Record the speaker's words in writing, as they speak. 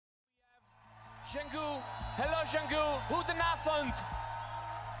Django. Hello, Django. Goedenavond.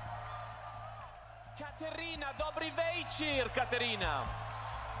 Katerina, dobry wieczór, Katerina.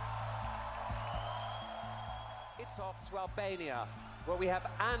 It's off to Albania, where we have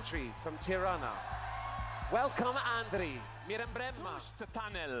Andri from Tirana. Welcome, Andri. Mirem Bremma. Tuż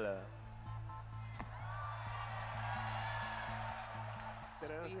tunnel.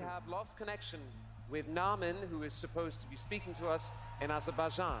 We have lost connection with Namen, who is supposed to be speaking to us in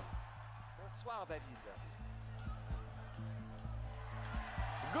Azerbaijan. Bonsoir, David.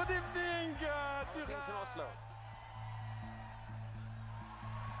 Good evening, Things in Oslo.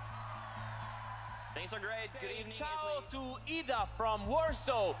 Things are great. Good evening, Ciao Italy. to Ida from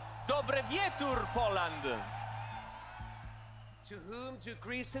Warsaw. Dobry wieczór, Poland. To whom do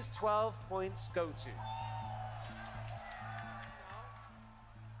Greece's 12 points go to?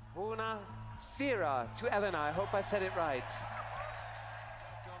 Buna Sira to Elena. I hope I said it right.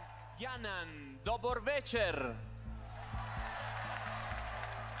 Janan, dobry wieczór.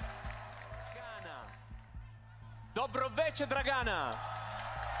 Dragana. Dobry wieczór, Dragana.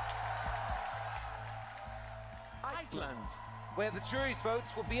 Iceland. Where the jury's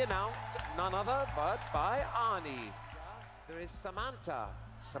votes will be announced, none other but by Arnie. There is Samantha.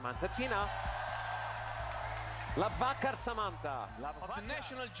 Samantha Tina. Lavakar Samantha. Of the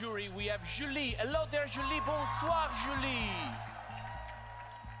national jury, we have Julie. Hello there, Julie. Bonsoir, Julie.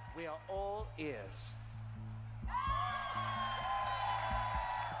 We are all ears.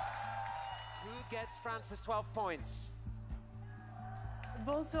 Who gets France's 12 points?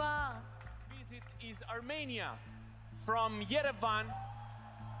 Bonsoir. Visit is Armenia. From Yerevan,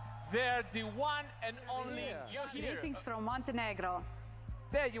 they're the one and only. You're here. Greetings from Montenegro.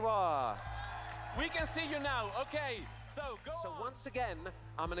 There you are. We can see you now. Okay, so go So on. once again,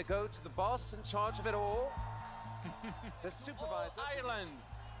 I'm going to go to the boss in charge of it all, the All supervisor. Ireland.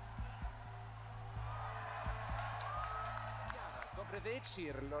 Dobry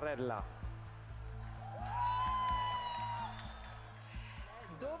wieczór, Lorella.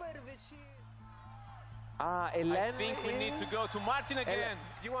 Ah, I Hélène think we need to go to Martin again.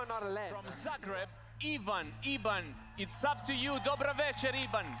 You are not Hélène. From Zagreb, Ivan, it's up to you. Dobry wieczór,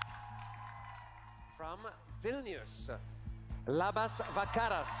 Ivan. From Vilnius, Labas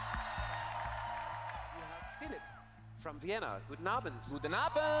Vakaras. You have Philip from Vienna. Guten Abend. Guten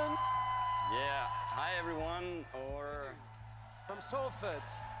Abend. Yeah. Hi, everyone. Or From Salford.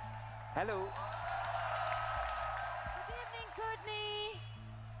 Hello. Good evening, Courtney.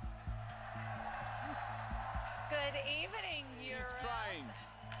 Good evening, He's crying.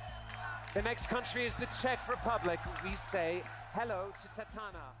 The next country is the Czech Republic. We say hello to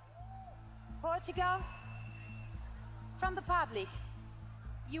Tatana. Portugal, from the public,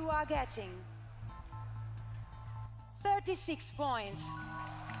 you are getting 36 points.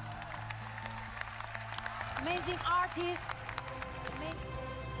 Amazing artist.